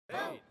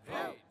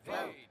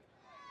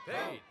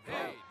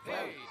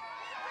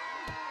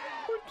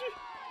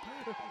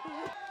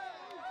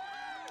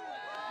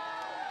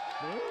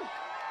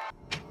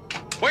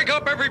Wake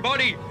up,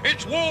 everybody!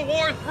 It's World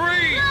War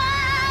III!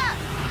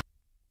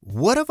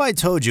 What if I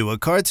told you a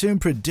cartoon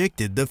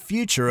predicted the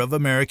future of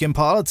American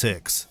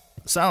politics?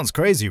 Sounds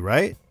crazy,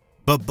 right?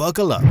 But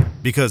buckle up,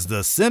 because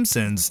The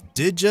Simpsons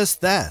did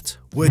just that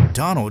with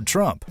Donald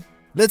Trump.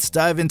 Let's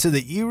dive into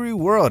the eerie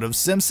world of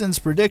Simpsons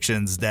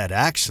predictions that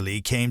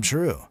actually came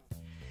true.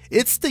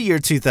 It's the year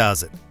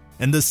 2000,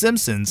 and The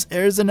Simpsons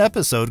airs an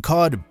episode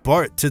called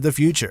Bart to the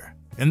Future.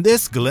 In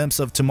this glimpse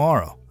of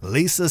tomorrow,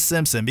 Lisa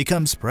Simpson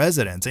becomes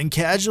president and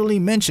casually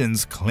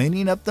mentions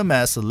cleaning up the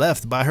mess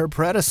left by her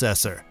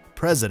predecessor,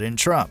 President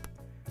Trump.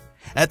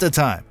 At the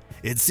time,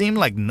 it seemed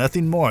like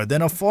nothing more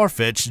than a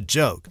far-fetched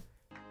joke.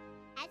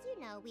 As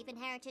you know, we've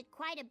inherited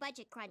quite a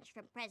budget crunch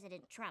from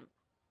President Trump.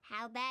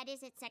 How bad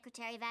is it,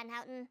 Secretary Van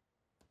Houten?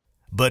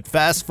 But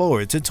fast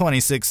forward to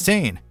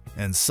 2016,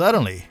 and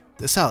suddenly,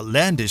 this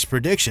outlandish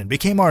prediction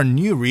became our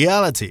new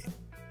reality.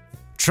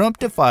 Trump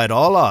defied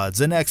all odds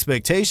and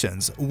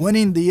expectations,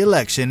 winning the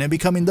election and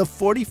becoming the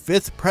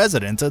 45th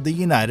president of the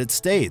United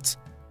States.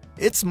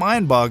 It's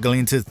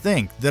mind-boggling to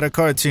think that a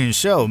cartoon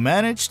show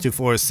managed to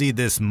foresee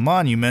this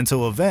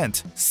monumental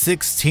event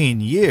 16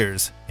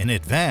 years in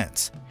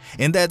advance.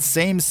 In that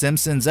same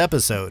Simpsons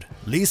episode,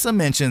 Lisa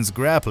mentions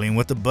grappling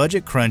with the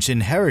budget crunch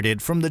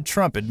inherited from the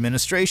Trump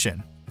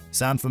administration.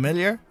 Sound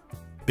familiar?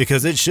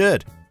 Because it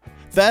should.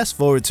 Fast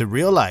forward to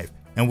real life,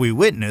 and we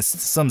witnessed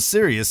some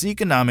serious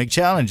economic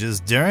challenges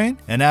during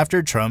and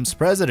after Trump's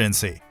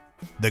presidency.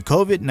 The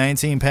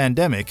COVID-19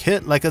 pandemic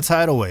hit like a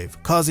tidal wave,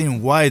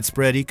 causing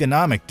widespread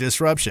economic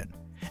disruption.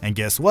 And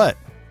guess what?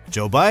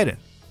 Joe Biden,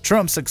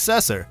 Trump's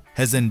successor,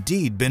 has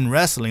indeed been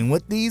wrestling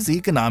with these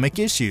economic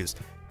issues,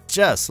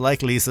 just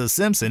like Lisa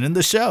Simpson in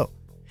the show.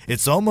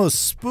 It's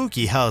almost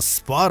spooky how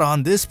spot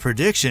on this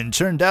prediction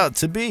turned out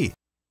to be.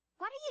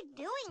 What are you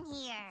doing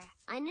here?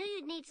 I knew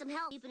you'd need some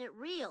help keeping it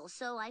real,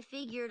 so I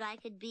figured I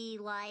could be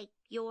like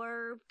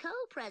your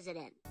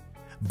co-president.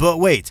 But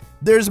wait,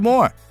 there's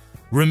more.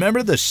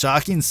 Remember the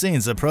shocking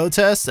scenes of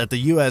protests at the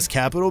US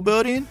Capitol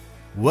building?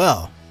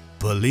 Well,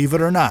 believe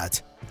it or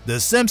not, The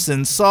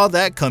Simpsons saw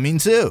that coming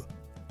too.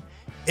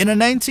 In a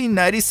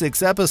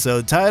 1996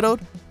 episode titled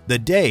The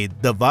Day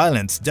the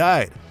Violence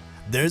Died,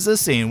 there's a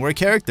scene where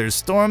characters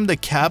storm the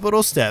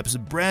Capitol steps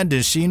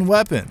brandishing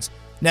weapons.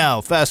 Now,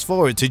 fast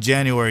forward to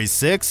January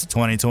 6,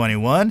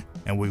 2021,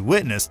 and we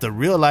witnessed a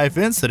real-life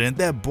incident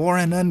that bore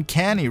an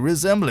uncanny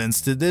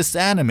resemblance to this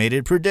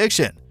animated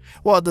prediction.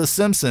 While The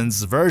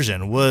Simpsons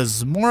version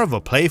was more of a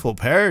playful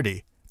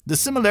parody, the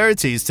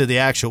similarities to the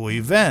actual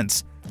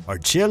events are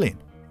chilling.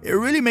 It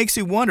really makes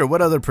you wonder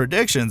what other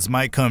predictions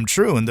might come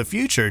true in the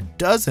future,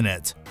 doesn't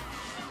it?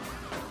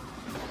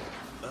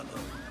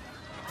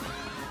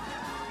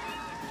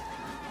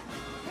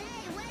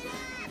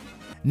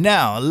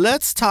 Now,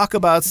 let's talk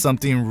about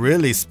something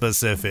really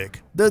specific,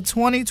 the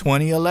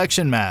 2020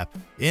 election map.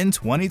 In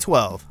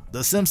 2012,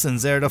 The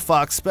Simpsons aired a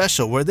Fox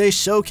special where they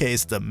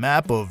showcased a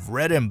map of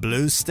red and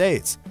blue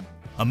states.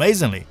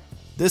 Amazingly,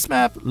 this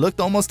map looked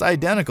almost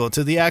identical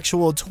to the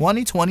actual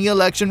 2020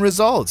 election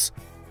results.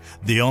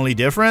 The only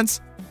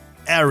difference?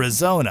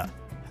 Arizona.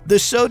 The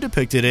show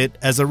depicted it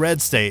as a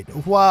red state,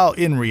 while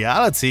in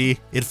reality,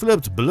 it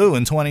flipped blue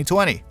in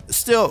 2020.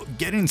 Still,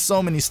 getting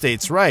so many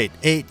states right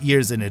 8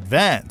 years in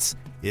advance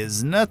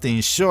is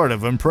nothing short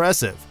of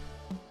impressive.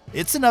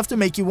 It's enough to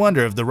make you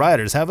wonder if the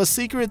writers have a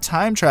secret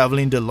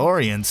time-traveling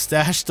DeLorean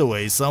stashed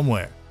away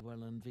somewhere.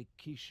 While on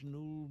vacation,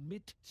 old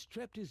Mitt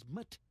strapped his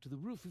mutt to the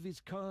roof of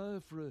his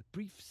car for a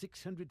brief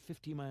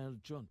 650-mile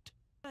jaunt.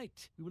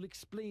 Tonight, we will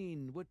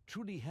explain what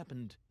truly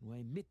happened,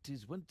 why Mitt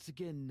is once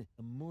again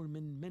a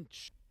Mormon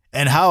mensch.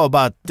 And how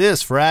about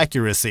this for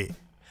accuracy?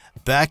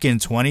 Back in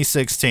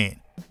 2016,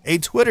 a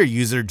Twitter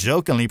user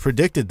jokingly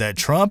predicted that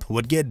Trump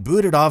would get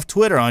booted off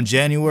Twitter on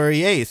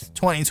January 8,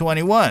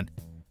 2021.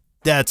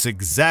 That's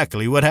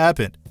exactly what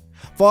happened.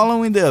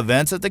 Following the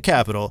events at the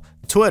Capitol,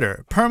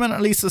 Twitter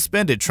permanently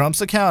suspended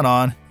Trump's account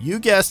on, you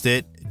guessed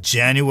it,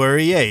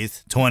 January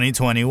 8,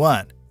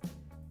 2021.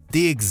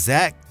 The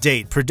exact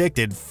date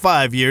predicted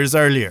 5 years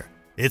earlier.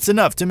 It's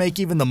enough to make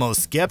even the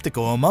most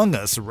skeptical among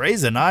us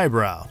raise an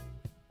eyebrow.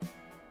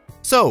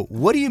 So,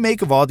 what do you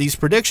make of all these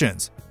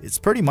predictions? It's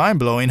pretty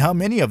mind-blowing how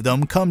many of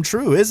them come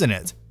true, isn't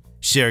it?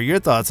 Share your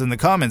thoughts in the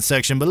comments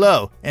section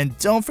below, and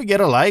don't forget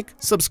to like,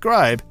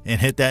 subscribe, and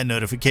hit that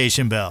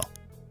notification bell.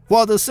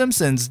 While The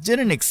Simpsons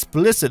didn't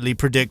explicitly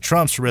predict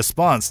Trump's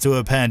response to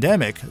a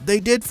pandemic, they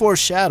did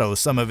foreshadow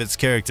some of its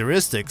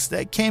characteristics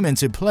that came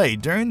into play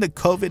during the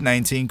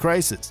COVID-19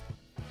 crisis.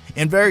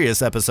 In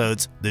various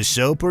episodes, the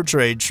show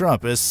portrayed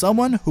Trump as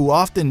someone who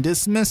often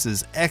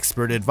dismisses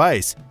expert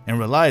advice and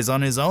relies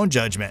on his own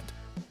judgment.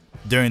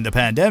 During the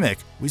pandemic,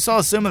 we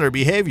saw similar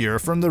behavior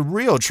from the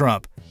real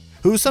Trump,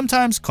 who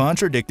sometimes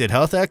contradicted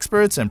health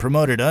experts and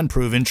promoted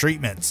unproven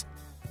treatments.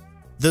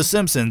 The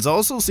Simpsons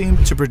also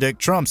seemed to predict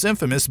Trump's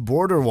infamous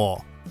border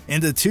wall. In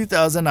the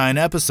 2009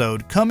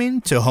 episode Coming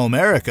to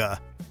Homerica,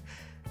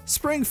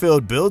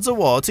 Springfield builds a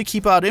wall to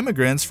keep out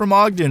immigrants from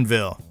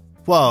Ogdenville.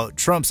 While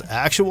Trump's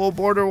actual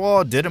border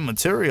wall didn't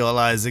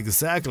materialize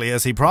exactly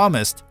as he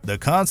promised, the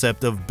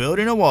concept of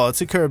building a wall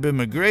to curb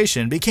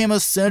immigration became a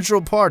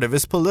central part of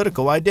his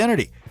political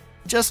identity,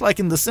 just like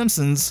in The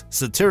Simpsons'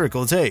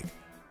 satirical take.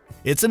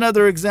 It's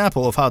another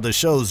example of how the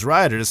show's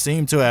writers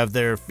seem to have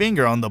their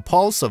finger on the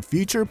pulse of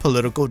future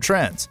political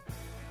trends.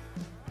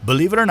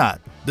 Believe it or not,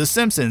 The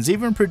Simpsons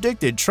even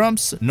predicted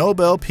Trump's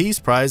Nobel Peace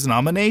Prize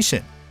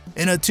nomination.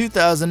 In a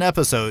 2000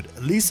 episode,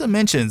 Lisa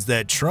mentions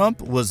that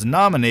Trump was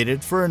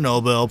nominated for a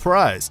Nobel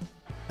Prize.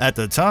 At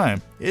the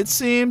time, it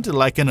seemed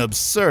like an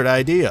absurd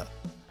idea.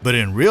 But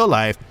in real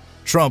life,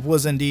 Trump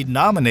was indeed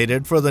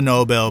nominated for the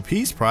Nobel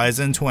Peace Prize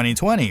in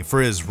 2020 for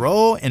his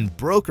role in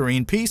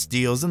brokering peace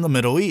deals in the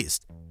Middle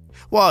East.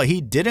 While he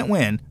didn't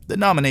win, the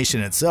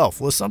nomination itself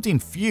was something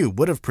few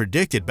would have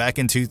predicted back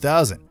in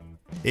 2000.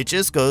 It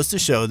just goes to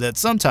show that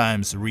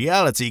sometimes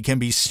reality can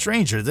be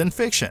stranger than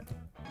fiction.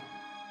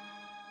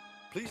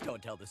 Please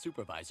don't tell the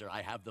supervisor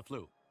I have the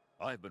flu.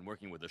 I've been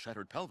working with a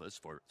shattered pelvis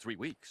for 3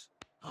 weeks.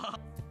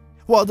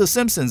 While The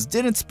Simpsons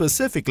didn't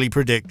specifically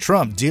predict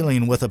Trump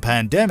dealing with a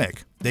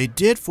pandemic, they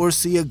did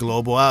foresee a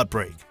global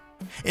outbreak.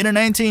 In a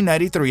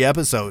 1993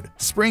 episode,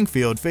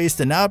 Springfield faced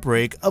an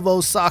outbreak of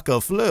Osaka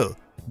flu.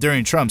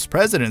 During Trump's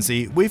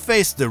presidency, we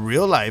faced the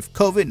real-life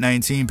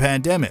COVID-19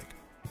 pandemic.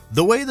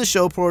 The way the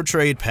show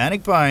portrayed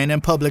panic buying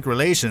and public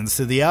relations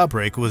to the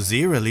outbreak was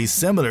eerily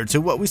similar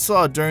to what we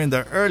saw during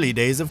the early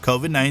days of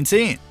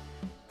COVID-19.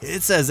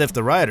 It's as if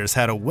the writers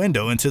had a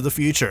window into the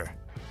future.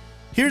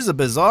 Here's a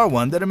bizarre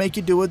one that'll make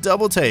you do a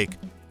double take.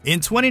 In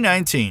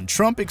 2019,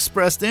 Trump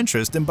expressed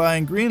interest in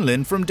buying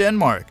Greenland from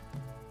Denmark.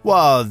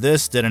 While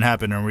this didn't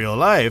happen in real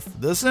life,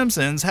 The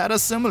Simpsons had a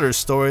similar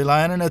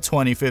storyline in a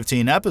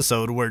 2015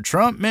 episode where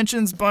Trump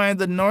mentions buying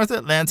the North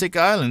Atlantic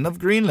island of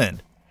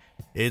Greenland.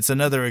 It's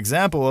another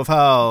example of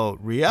how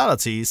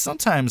reality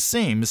sometimes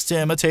seems to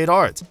imitate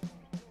art,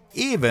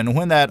 even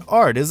when that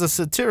art is a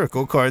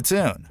satirical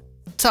cartoon.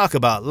 Talk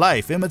about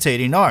life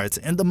imitating art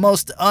in the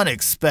most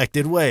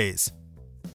unexpected ways.